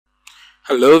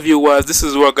Hello viewers, this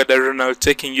is Gravitational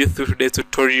taking you through today's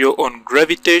tutorial on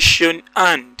gravitation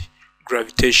and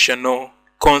gravitational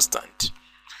constant.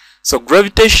 So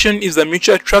gravitation is a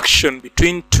mutual attraction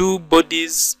between two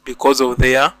bodies because of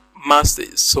their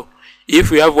masses. So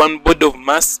if we have one body of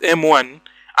mass m1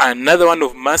 and another one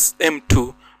of mass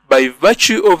m2, by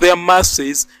virtue of their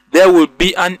masses there will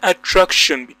be an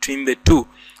attraction between the two.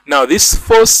 Now this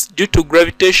force due to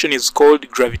gravitation is called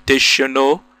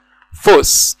gravitational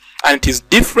force, and it is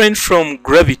different from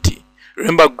gravity.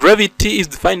 Remember, gravity is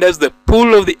defined as the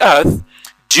pull of the earth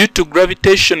due to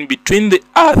gravitation between the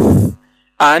earth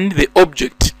and the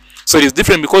object. So it is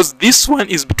different because this one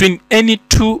is between any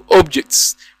two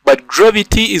objects, but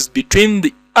gravity is between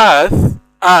the earth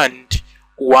and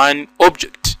one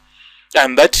object,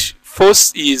 and that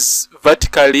force is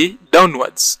vertically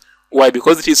downwards. Why?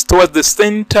 Because it is towards the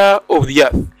center of the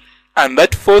earth, and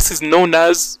that force is known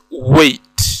as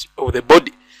weight of the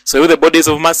body. So if the body is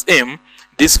of mass m,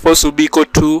 this force will be equal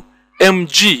to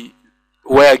mg,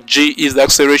 where g is the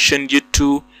acceleration due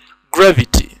to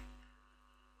gravity.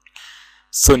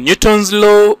 So Newton's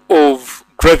law of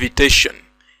gravitation,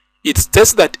 it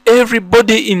states that every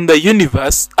body in the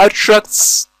universe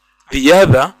attracts the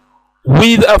other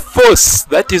with a force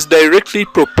that is directly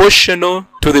proportional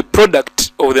to the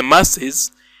product of the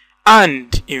masses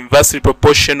and inversely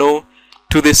proportional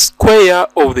to the square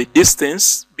of the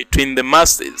distance between the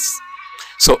masses.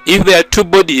 So if there are two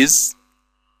bodies,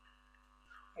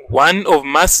 one of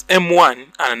mass m1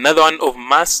 and another one of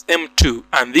mass m2,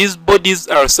 and these bodies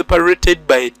are separated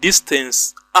by a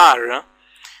distance r,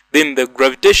 then the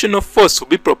gravitational force will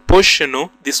be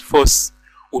proportional, this force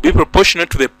will be proportional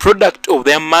to the product of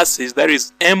their masses, that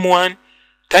is m1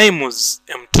 times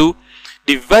m2,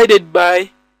 divided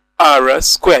by r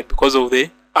squared, because of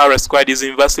the r squared is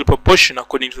inversely proportional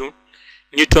according to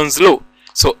Newton's law.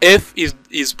 So F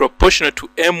is proportional to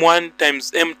m1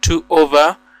 times m2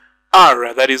 over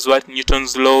r. That is what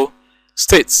Newton's law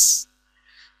states.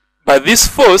 But this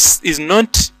force is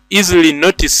not easily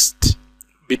noticed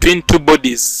between two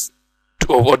bodies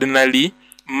of ordinary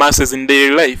masses in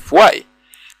daily life. Why?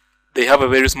 They have a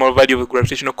very small value of the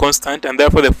gravitational constant, and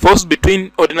therefore the force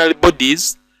between ordinary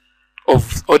bodies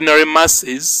of ordinary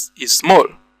masses is small.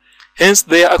 Hence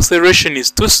their acceleration is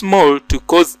too small to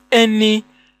cause any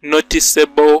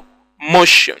noticeable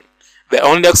motion. The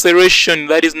only acceleration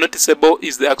that is noticeable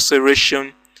is the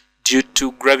acceleration due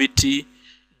to gravity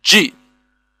g.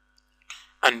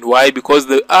 And why? Because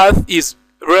the earth is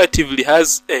relatively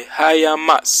has a higher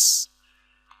mass.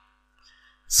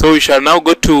 So we shall now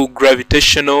go to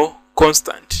gravitational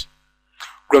constant.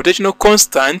 Gravitational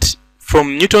constant,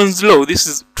 from Newton's law, this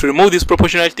is to remove this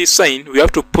proportionality sign, we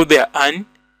have to put there an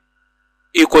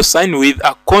equal sign with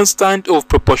a constant of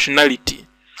proportionality.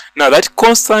 Now that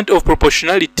constant of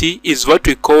proportionality is what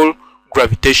we call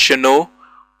gravitational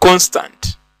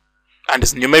constant, and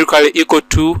is numerically equal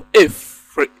to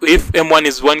F. If m1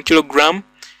 is 1 kilogram,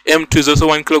 m2 is also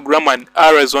 1 kilogram, and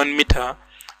r is 1 meter,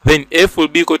 then F will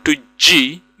be equal to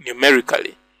g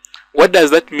numerically. What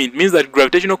does that mean? It means that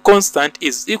gravitational constant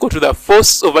is equal to the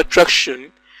force of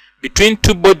attraction between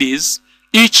two bodies,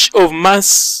 each of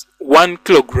mass 1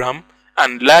 kilogram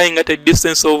and lying at a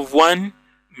distance of 1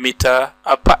 meter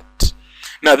apart.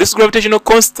 Now this gravitational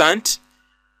constant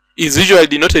is usually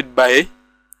denoted by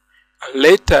a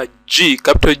letter G,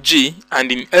 capital G,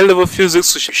 and in A-level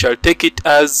physics we shall take it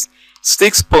as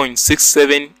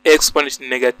 6.67 exponent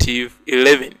negative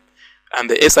 11, and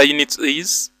the SI unit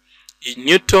is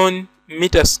Newton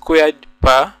meter squared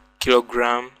per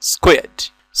kilogram squared.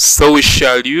 So we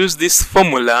shall use this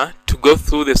formula to go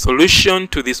through the solution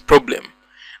to this problem.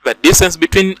 The distance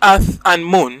between Earth and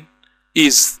Moon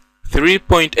is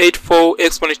 3.84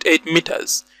 exponent 8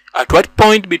 meters. At what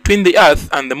point between the Earth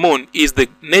and the Moon is the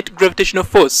net gravitational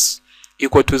force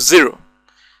equal to 0?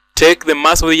 Take the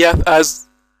mass of the Earth as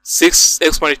 6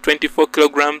 exponent 24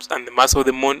 kilograms and the mass of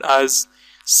the Moon as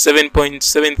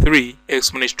 7.73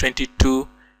 exponent 22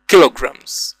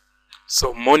 kilograms.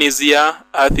 So Moon is here,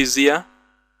 Earth is here.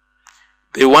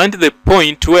 They want the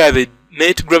point where the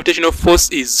net gravitational force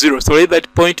is 0. So let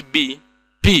that point be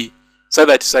P, so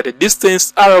that it's at a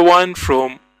distance r1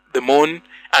 from the Moon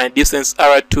and a distance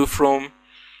r2 from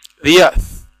the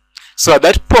Earth. So at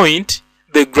that point,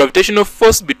 the gravitational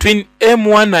force between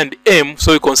m1 and m,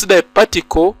 so we consider a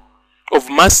particle of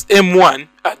mass m1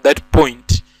 at that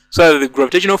point, so that the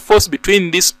gravitational force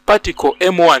between this particle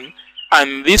m1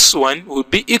 and this one will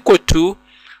be equal to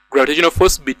gravitational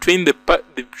force between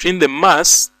the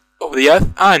mass of the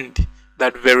Earth and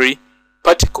that very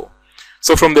particle.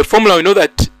 So from the formula we know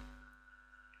that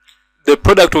the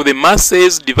product of the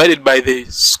masses divided by the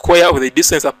square of the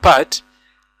distance apart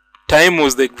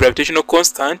times the gravitational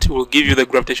constant will give you the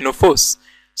gravitational force.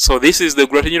 So this is the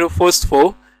gravitational force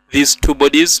for these two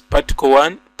bodies, particle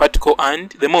and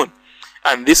the moon.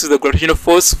 And this is the gravitational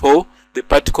force for the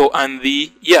particle and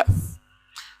the earth.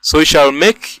 So we shall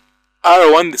make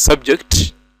R1 the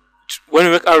subject. When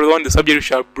we make R1 the subject, we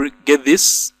shall get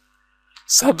this.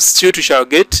 Substitute, we shall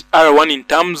get R1 in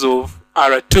terms of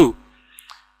R2.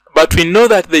 But we know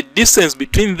that the distance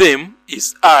between them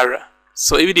is R.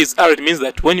 So if it is R, it means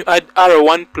that when you add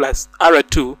R1 plus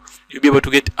R2, you'll be able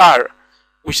to get R,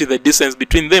 which is the distance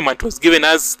between them, and it was given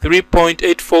as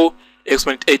 3.84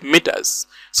 exponent 8 meters.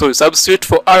 So we substitute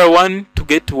for R1 to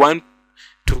get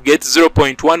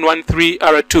 0.113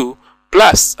 R2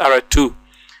 plus R2.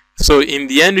 So in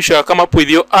the end, we shall come up with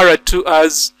your R2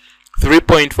 as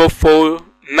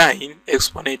 3.449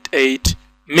 exponent 8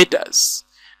 meters.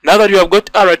 Now that you have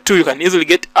got R2, you can easily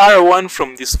get R1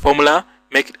 from this formula.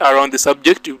 Make it around the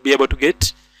subject. You'll be able to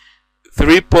get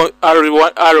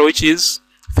R which is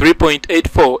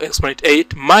 3.84 exponent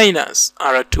 8 minus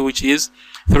R2 which is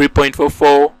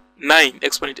 3.449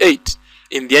 exponent 8.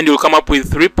 In the end, you'll come up with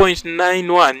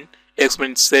 3.91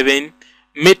 exponent 7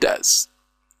 meters.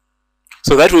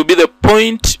 So that will be the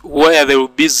point where there will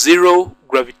be zero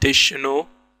gravitational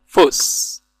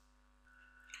force.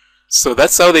 So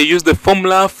that's how they use the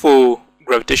formula for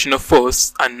gravitational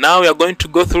force. And now we are going to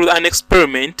go through an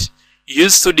experiment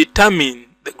used to determine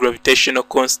the gravitational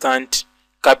constant,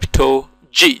 capital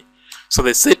G. So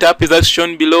the setup is as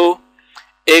shown below.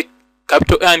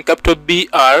 Capital A and capital B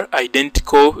are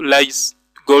identical large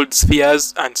gold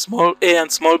spheres, and small a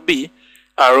and small b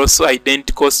are also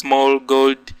identical small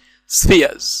gold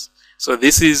spheres. So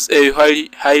this is a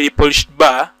highly polished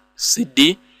bar,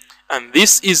 CD, and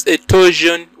this is a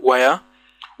torsion wire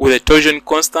with a torsion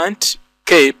constant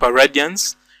K per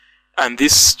radians, and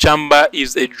this chamber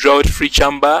is a drought-free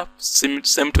chamber, same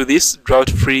to this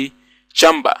drought-free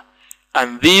chamber,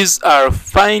 and these are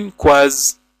fine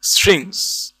quartz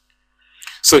strings.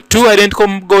 So two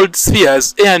identical gold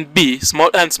spheres, A and B, small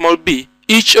a and small b,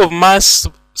 each of mass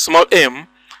small m,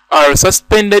 are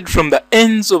suspended from the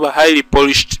ends of a highly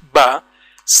polished bar,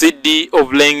 CD,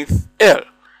 of length L.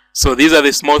 So these are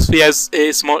the small spheres,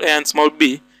 small a and small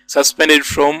b, suspended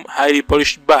from highly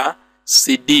polished bar,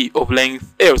 CD, of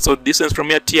length L. So distance from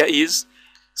here to here is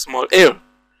small l.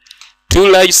 Two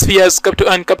large spheres, capital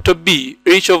A and capital B,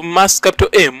 each of mass capital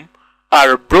M,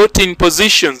 are brought in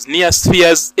positions near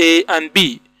spheres A and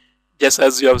B. Just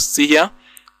as you have seen here,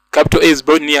 capital A is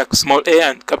brought near small a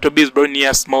and capital B is brought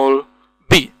near small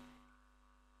b.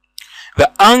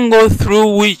 The angle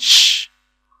through which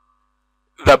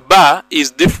the bar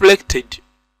is deflected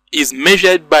is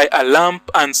measured by a lamp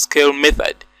and scale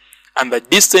method, and the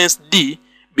distance d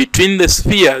between the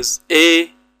spheres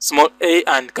A, small a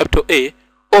and capital A,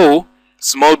 or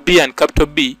small b and capital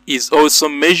B is also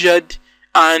measured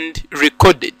and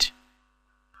recorded.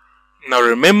 Now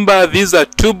remember, these are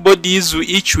two bodies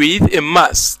each with a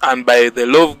mass, and by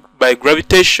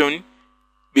gravitation,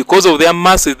 because of their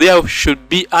masses, there should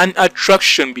be an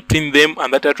attraction between them,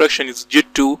 and that attraction is due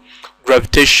to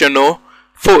gravitational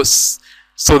force.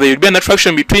 So there will be an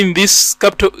attraction between this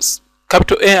capital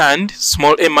A and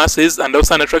small a masses, and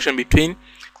also an attraction between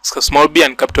small b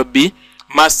and capital B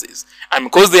masses. And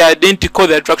because they are identical,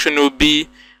 the attraction will be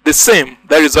the same.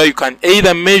 That is why you can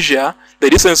either measure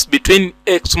the distance between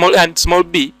small a and small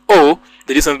b, or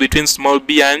the distance between small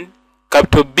b and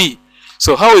capital B.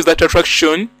 So how is that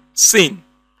attraction seen?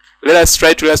 Let us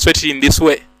try to illustrate it in this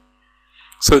way.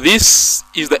 So this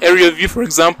is the aerial view, for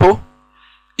example.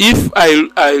 If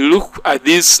I look at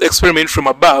this experiment from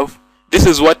above, this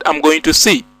is what I'm going to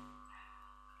see.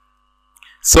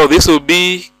 So this will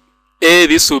be A,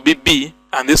 this will be B,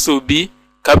 and this will be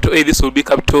capital A, this will be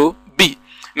capital B.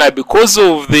 Now, because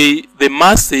of the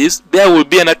masses, there will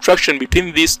be an attraction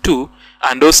between these two,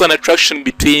 and also an attraction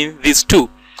between these two.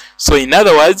 So in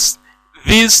other words,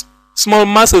 these small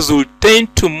masses will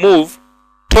tend to move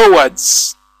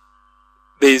towards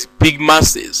these big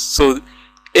masses. So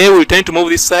A will tend to move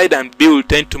this side, and B will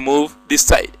tend to move this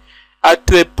side. At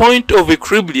the point of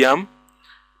equilibrium,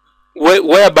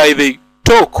 whereby the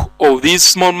torque of these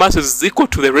small masses is equal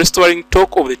to the restoring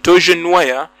torque of the torsion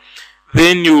wire,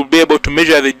 then you will be able to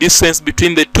measure the distance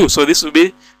between the two. So this will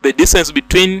be the distance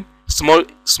between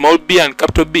small b and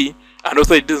capital B, and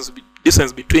also the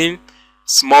distance between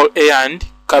small a and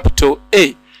capital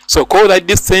A. So call that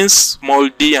distance small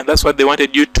d, and that's what they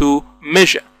wanted you to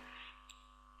measure.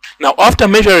 Now after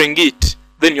measuring it,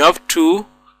 then you have to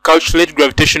calculate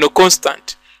gravitational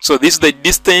constant. So this is the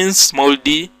distance small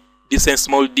d, distance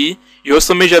small d. You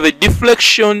also measure the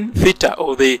deflection theta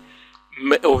of the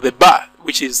bar,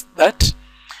 which is that.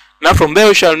 Now from there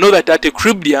we shall know that at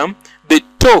equilibrium, the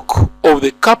torque of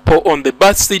the couple on the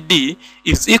bar CD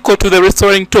is equal to the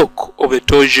restoring torque of the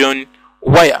torsion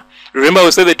wire. Remember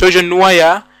we said the torsion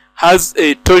wire has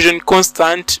a torsion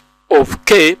constant of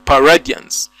K per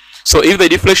radians. So if the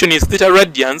deflection is theta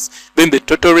radians, then the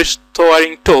total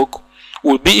restoring torque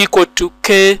will be equal to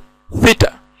K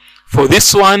theta. For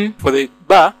this one, for the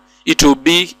bar, it will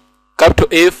be capital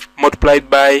F multiplied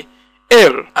by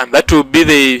L, and that will be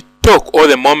the torque or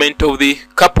the moment of the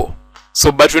couple.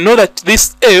 So but we know that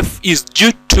this F is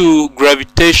due to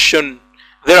gravitation.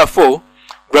 Therefore,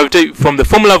 from the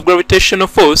formula of gravitational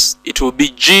force, it will be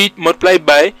G multiplied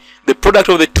by the product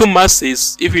of the two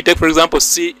masses. If you take, for example,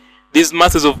 C, these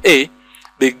masses of A,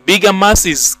 the bigger mass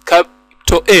is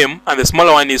capital M and the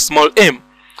smaller one is small m.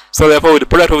 So therefore the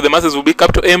product of the masses will be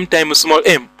capital M times small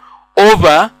m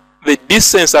over the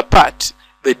distance apart.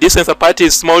 The distance apart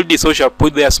is small d, so we shall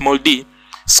put there small d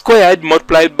squared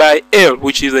multiplied by L,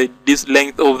 which is this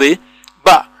length of the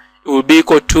bar. It will be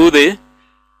equal to the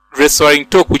restoring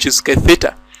torque, which is K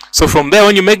theta. So from there,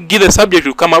 when you give the subject,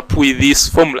 you come up with this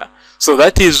formula. So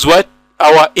that is what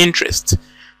our interest.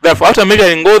 Therefore, after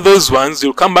measuring all those ones,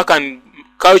 you'll come back and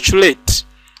calculate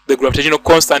the gravitational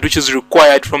constant, which is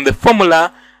required from the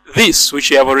formula this, which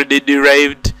you have already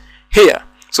derived here.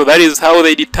 So that is how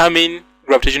they determine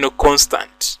gravitational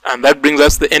constant. And that brings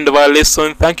us to the end of our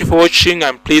lesson. Thank you for watching,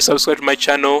 and please subscribe to my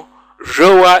channel,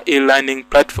 Rowa, a learning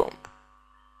platform.